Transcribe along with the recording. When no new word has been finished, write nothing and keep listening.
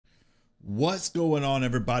What's going on,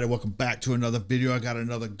 everybody? Welcome back to another video. I got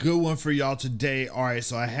another good one for y'all today. All right,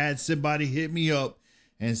 so I had somebody hit me up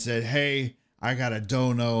and said, hey, I got a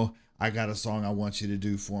dono, I got a song I want you to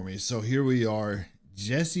do for me. So here we are.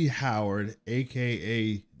 Jesse Howard,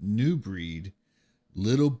 aka New Breed,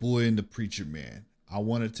 Little Boy and the Preacher Man. I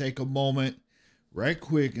want to take a moment right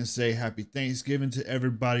quick and say happy Thanksgiving to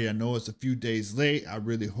everybody. I know it's a few days late. I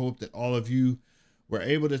really hope that all of you were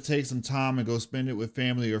able to take some time and go spend it with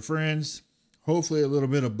family or friends. Hopefully a little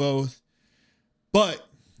bit of both. But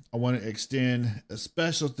I want to extend a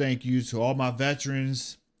special thank you to all my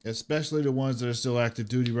veterans, especially the ones that are still active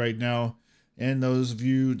duty right now, and those of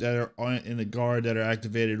you that are in the Guard that are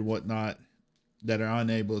activated and whatnot, that are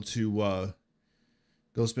unable to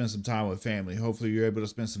go spend some time with family. Hopefully you're able to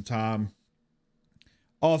spend some time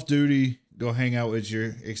off duty, go hang out with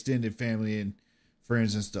your extended family and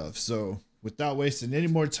friends and stuff. So without wasting any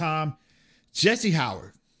more time, Jesse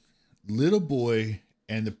Howard, Little Boy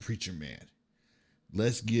and the Preacher Man.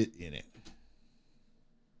 Let's get in it.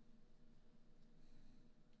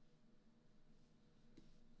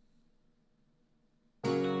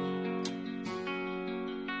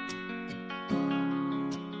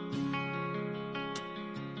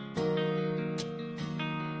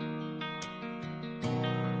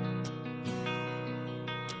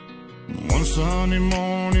 One Sunday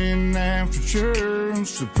morning after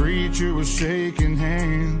church, the preacher was shaking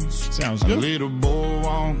hands. Sounds good. A little boy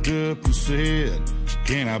walked up and said,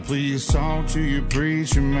 "Can I please talk to your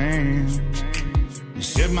preacher man?" He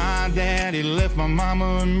said, "My daddy left my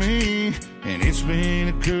mama and me, and it's been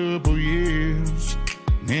a couple years.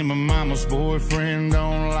 And my mama's boyfriend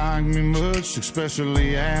don't like me much,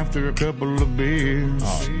 especially after a couple of beers.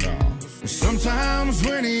 Oh no. Sometimes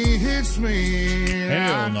when he hits me,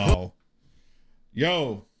 Hell no.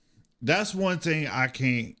 Yo, that's one thing I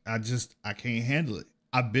can't handle it.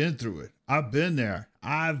 I've been through it. I've been there.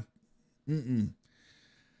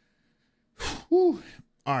 Whew.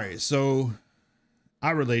 All right, so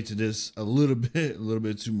I relate to this a little bit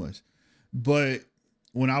too much. But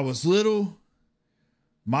when I was little,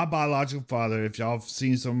 my biological father, if y'all have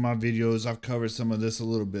seen some of my videos, I've covered some of this a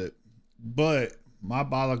little bit. But my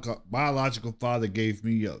biological father gave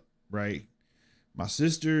me up, right? My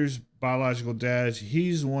sister's biological dad,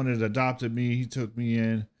 he's the one that adopted me. He took me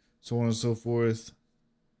in, so on and so forth.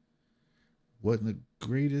 Wasn't the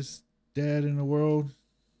greatest dad in the world,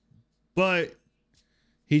 but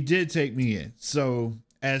he did take me in, so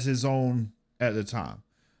as his own at the time.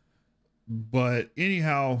 But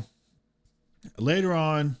anyhow, later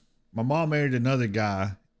on, my mom married another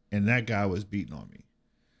guy, and that guy was beating on me.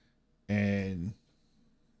 And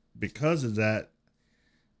because of that,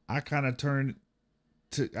 I kind of turned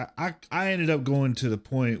to, I ended up going to the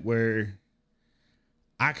point where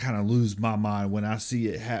I kind of lose my mind when I see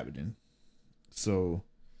it happening. So,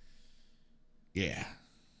 yeah.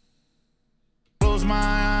 Close my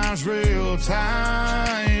eyes real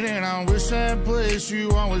tight, and I wish that place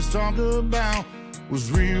you always talk about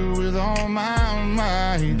was real with all my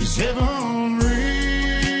might. Is heaven real?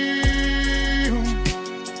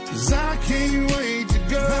 'Cause I can't wait to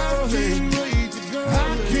go. I can't wait to go.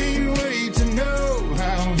 I can't wait to know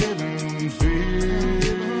how heaven feels.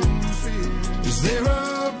 Is there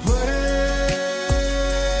a place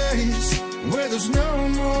where there's no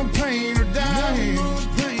more pain or dying?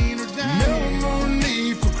 No more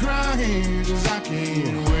need for crying, 'cause I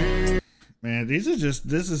can't wait. Man, this is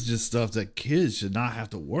just stuff that kids should not have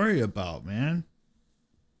to worry about, man.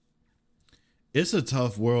 It's a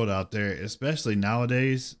tough world out there, especially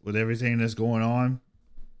nowadays with everything that's going on.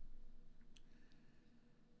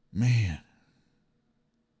 Man,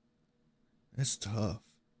 it's tough.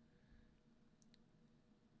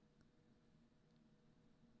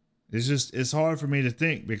 It's hard for me to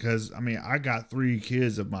think because, I mean, I got 3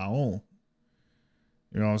 kids of my own.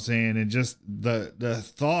 You know what I'm saying? And just the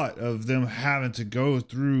thought of them having to go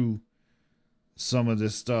through some of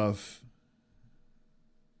this stuff,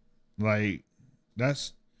 like,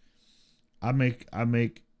 I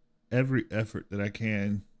make every effort that I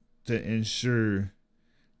can to ensure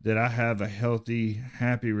that I have a healthy,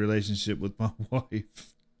 happy relationship with my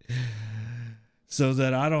wife, so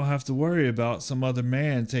that I don't have to worry about some other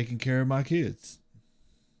man taking care of my kids.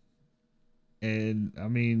 And I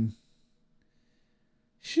mean,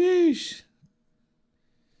 sheesh.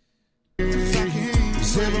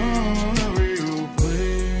 Is heaven a real place?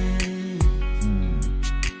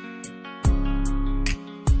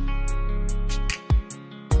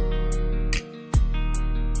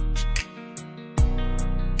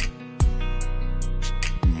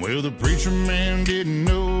 Well, the preacher man didn't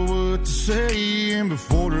know what to say, and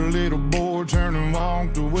before the little boy turned and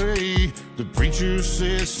walked away, The preacher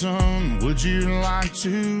said, son, would you like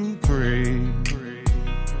to pray?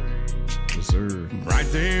 Yes, sir. Right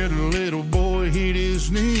there, the little boy hit his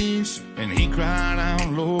knees and he cried out,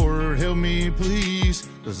 Lord, help me please,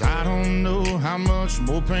 'cause I don't know how much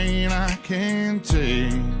more pain I can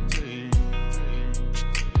take.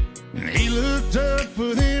 And he looked up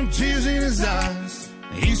with them tears in his eyes.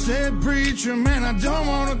 He said, preacher, man, I don't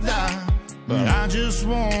want to die, but I just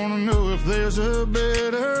want to know if there's a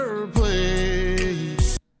better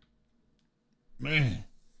place. Man.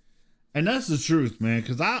 And that's the truth, man,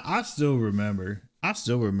 because I still remember,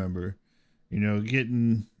 you know,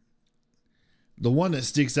 getting the one that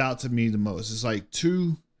sticks out to me the most. It's like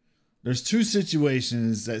there's two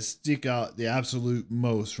situations that stick out the absolute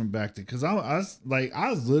most from back then. Because I was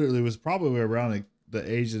literally was probably around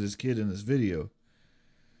the age of this kid in this video.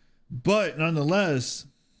 But nonetheless,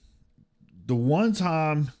 the one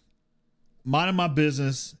time, minding my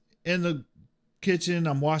business in the kitchen,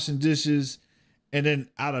 I'm washing dishes, and then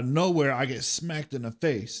out of nowhere, I get smacked in the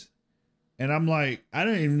face. And I'm like, I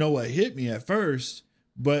didn't even know what hit me at first,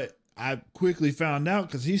 but I quickly found out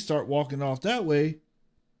because he started walking off that way.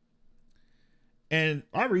 And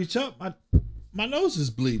I reach up, my nose is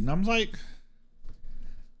bleeding. I'm like,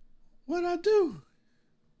 what'd I do?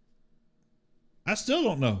 I still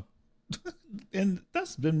don't know. And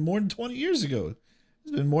that's been more than 20 years ago.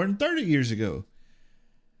 It's been more than 30 years ago.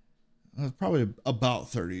 Probably about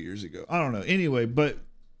 30 years ago. I don't know. Anyway,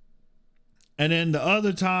 and then the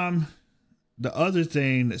other time, the other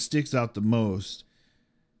thing that sticks out the most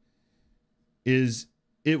is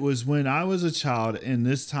it was when I was a child in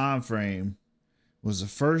this time frame was the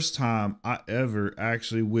first time I ever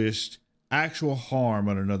actually wished actual harm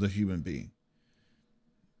on another human being.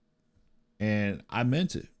 And I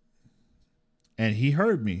meant it. And he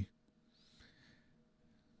heard me.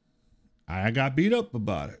 I got beat up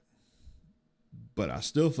about it. But I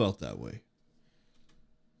still felt that way.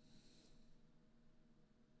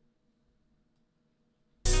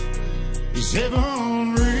 Is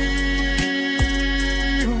heaven real?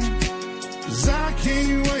 'Cause I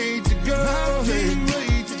can't wait to go. I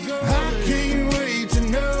can't wait to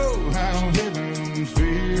know how heaven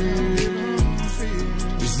feels.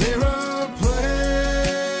 Is there a place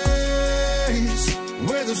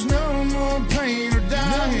where there's no more pain or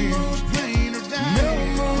dying? No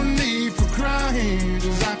more need for crying,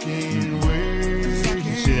 'cause I can't wait.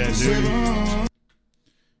 You see that dude?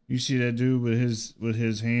 You see that dude with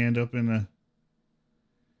his hand up in the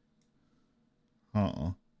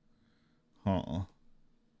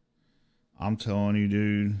I'm telling you,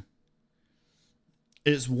 dude.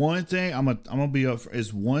 It's one thing, I'm gonna be up for,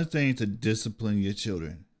 it's one thing to discipline your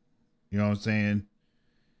children. You know what I'm saying?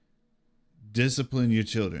 Discipline your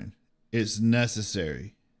children. It's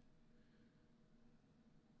necessary.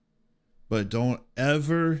 But don't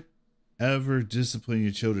ever discipline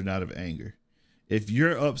your children out of anger. If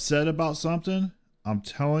you're upset about something, I'm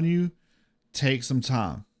telling you, take some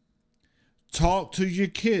time. Talk to your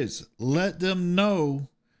kids. Let them know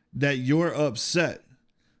that you're upset.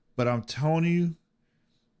 But I'm telling you,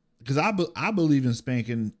 because I believe in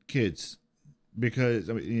spanking kids. Because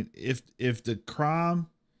I mean, if the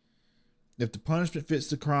punishment fits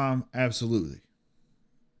the crime, absolutely.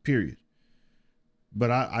 Period.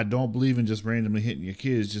 But I don't believe in just randomly hitting your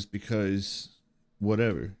kids just because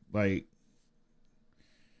whatever. Like,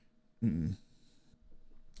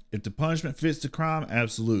 if the punishment fits the crime,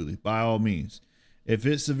 absolutely, by all means. If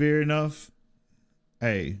it's severe enough,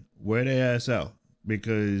 hey, wear their ass out.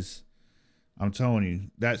 Because I'm telling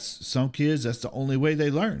you, that's some kids, that's the only way they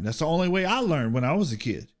learn. That's the only way I learned when I was a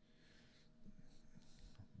kid.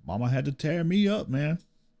 Mama had to tear me up, man.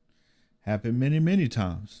 Happened many, many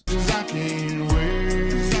times. I can't wait.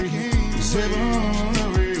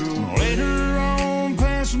 Later on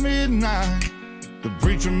past midnight, the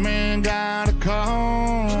preacher man got a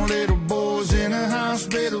call. Little boy's in a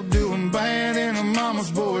hospital doing bad, and her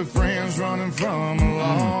mama's boyfriend's running from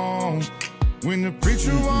along. When the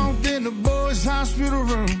preacher walked in the boy's hospital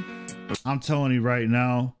room, I'm telling you right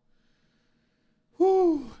now,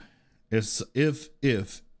 whew,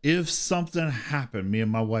 if something happened, me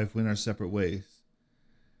and my wife went our separate ways,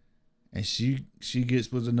 and she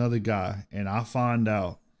gets with another guy, and I find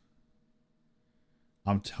out,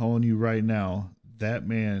 I'm telling you right now, that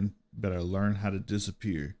man better learn how to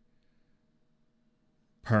disappear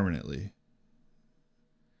permanently.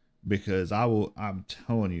 Because I'm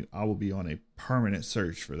telling you, I will be on a permanent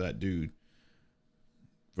search for that dude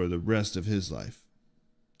for the rest of his life.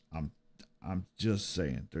 I'm just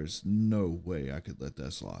saying, there's no way I could let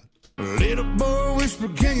that slide. Little boy whisper,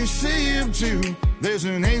 can you see him too? There's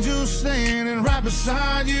an angel standing right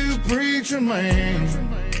beside you, preacher man.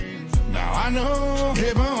 Now I know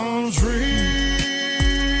heaven's real,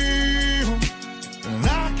 and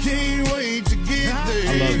I can't wait to get there.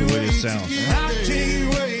 I love the way this sounds. I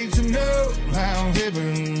can't wait to know how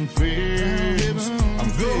heaven feels. I'm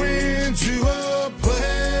going to a place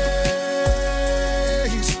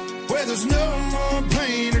where there's no more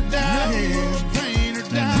pain or dying.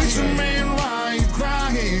 Preacher man, why you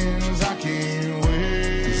crying? I can't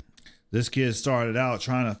wait. This kid started out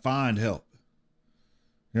trying to find help.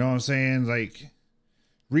 You know what I'm saying? Like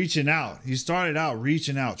reaching out. He started out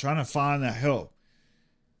reaching out, trying to find that help.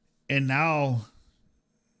 And now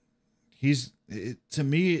to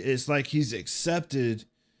me, it's like he's accepted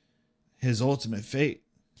his ultimate fate,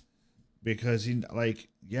 because he, like,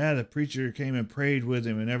 yeah, the preacher came and prayed with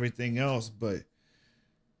him and everything else, but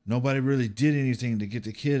nobody really did anything to get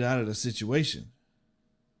the kid out of the situation.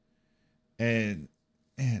 And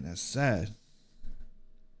man, that's sad.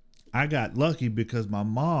 I got lucky because my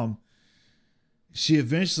mom, she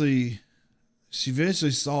eventually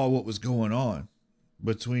saw what was going on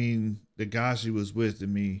between the guy she was with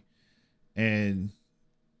and me, and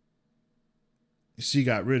she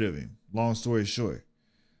got rid of him. Long story short.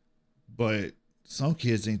 But some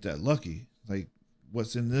kids ain't that lucky. Like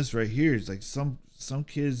what's in this right here is like some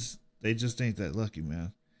kids, they just ain't that lucky,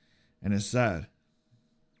 man. And it's sad.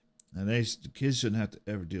 And the kids shouldn't have to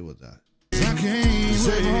ever deal with that. I can't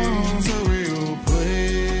say heaven's a real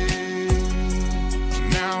place.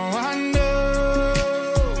 Now I know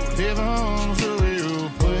heaven's a real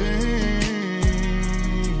place.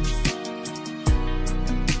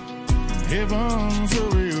 Heaven's a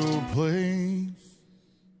real place.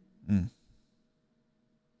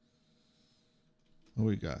 What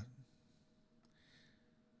we got?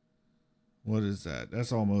 What is that?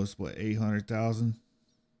 That's almost what, 800,000?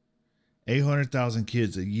 800,000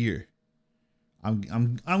 kids a year. I'm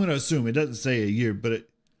gonna assume, it doesn't say a year, but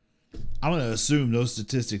I'm gonna assume those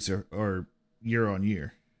statistics are year on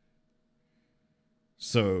year.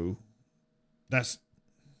 So that's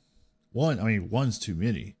one. I mean, one's too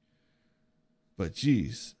many. But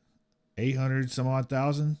geez, 800 some odd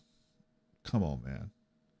thousand. Come on, man.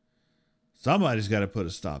 Somebody's got to put a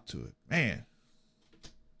stop to it, man. Is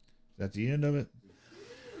that the end of it?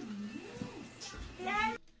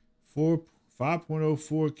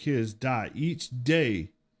 5.04 kids die each day.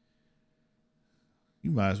 You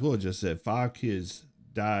might as well just said 5 kids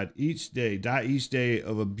die each day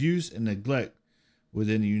of abuse and neglect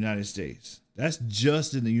within the United States. That's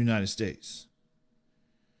just in the United States.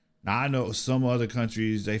 Now, I know some other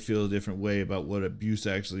countries, they feel a different way about what abuse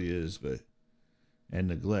actually is, and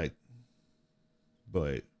neglect.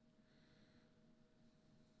 But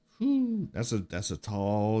whew, that's a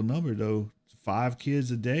tall number though. 5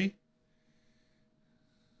 kids a day.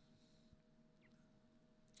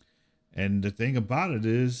 And the thing about it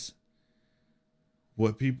is,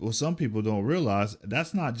 some people don't realize,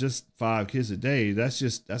 that's not just 5 kids a day. That's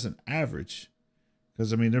an average.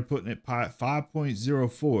 Because I mean, they're putting it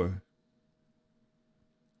 5.04.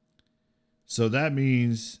 So that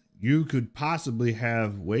means you could possibly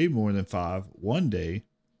have way more than 5 one day,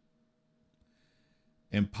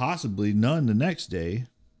 and possibly none the next day.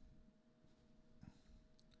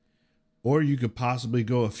 Or you could possibly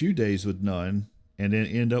go a few days with none and then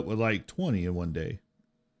end up with like 20 in one day.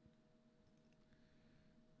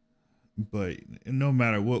 But no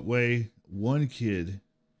matter what way, one kid,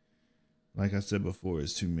 like I said before,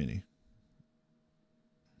 is too many.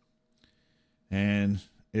 And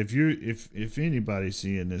if anybody's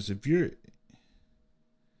seeing this, if you're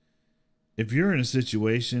in a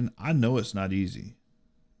situation, I know it's not easy.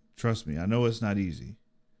 Trust me, I know it's not easy.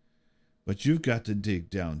 But you've got to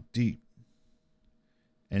dig down deep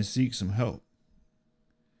and seek some help.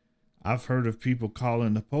 I've heard of people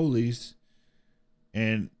calling the police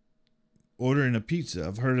and ordering a pizza.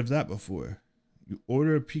 I've heard of that before. You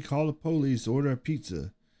call the police, order a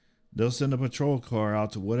pizza. They'll send a patrol car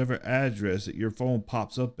out to whatever address that your phone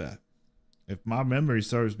pops up at. If my memory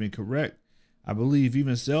serves me correct, I believe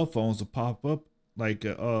even cell phones will pop up like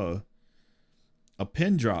a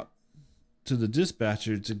pin drop to the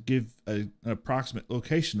dispatcher to give an approximate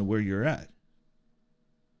location of where you're at.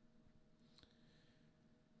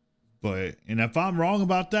 And if I'm wrong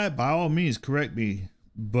about that, by all means, correct me.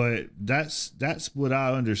 But that's what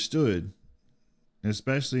I understood,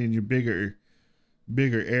 especially in your bigger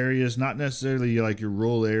areas, not necessarily like your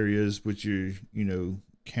rural areas, which your,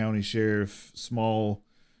 county sheriff, small,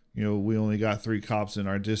 we only got 3 cops in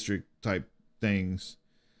our district type things.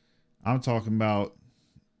 I'm talking about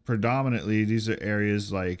predominantly these are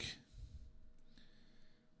areas like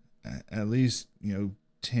at least,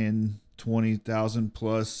 10, 20,000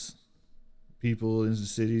 plus people in the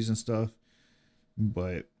cities and stuff.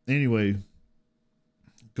 But anyway,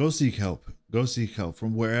 go seek help. Go seek help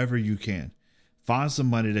from wherever you can. Find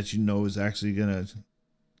somebody that you know is actually going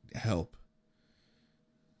to help.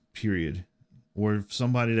 Period. Or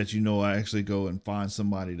somebody that you know, actually go and find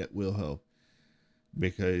somebody that will help.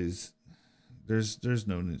 Because there's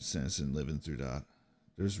no sense in living through that.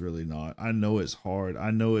 There's really not. I know it's hard.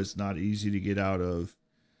 I know it's not easy to get out of.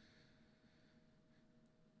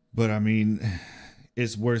 But I mean,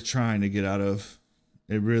 it's worth trying to get out of.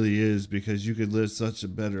 It really is, because you could live such a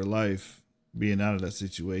better life being out of that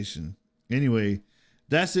situation. Anyway,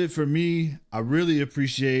 that's it for me. I really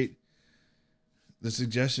appreciate the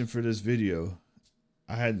suggestion for this video.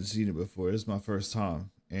 I hadn't seen it before. It's my first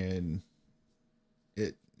time, and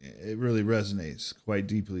it really resonates quite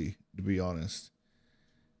deeply, to be honest.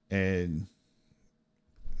 And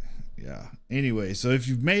yeah, anyway, so if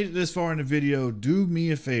you've made it this far in the video, do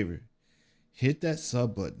me a favor, hit that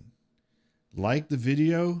sub button, like the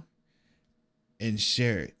video, and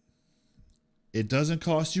share it. It doesn't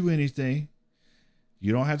cost you anything.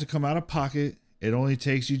 You don't have to come out of pocket. It only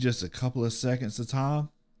takes you just a couple of seconds of time.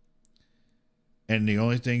 And the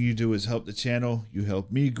only thing you do is help the channel. You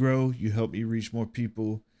help me grow. You help me reach more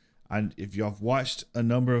people. And if y'all have watched a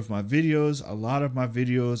number of my videos, a lot of my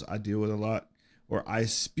videos, I deal with a lot, or I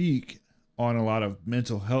speak on a lot of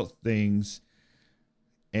mental health things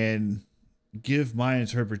and give my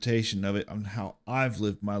interpretation of it on how I've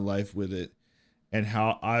lived my life with it and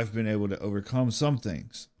how I've been able to overcome some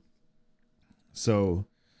things. So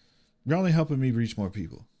you're only helping me reach more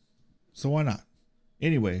people. So why not?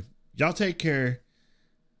 Anyway, y'all take care,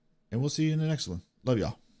 and we'll see you in the next one. Love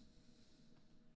y'all.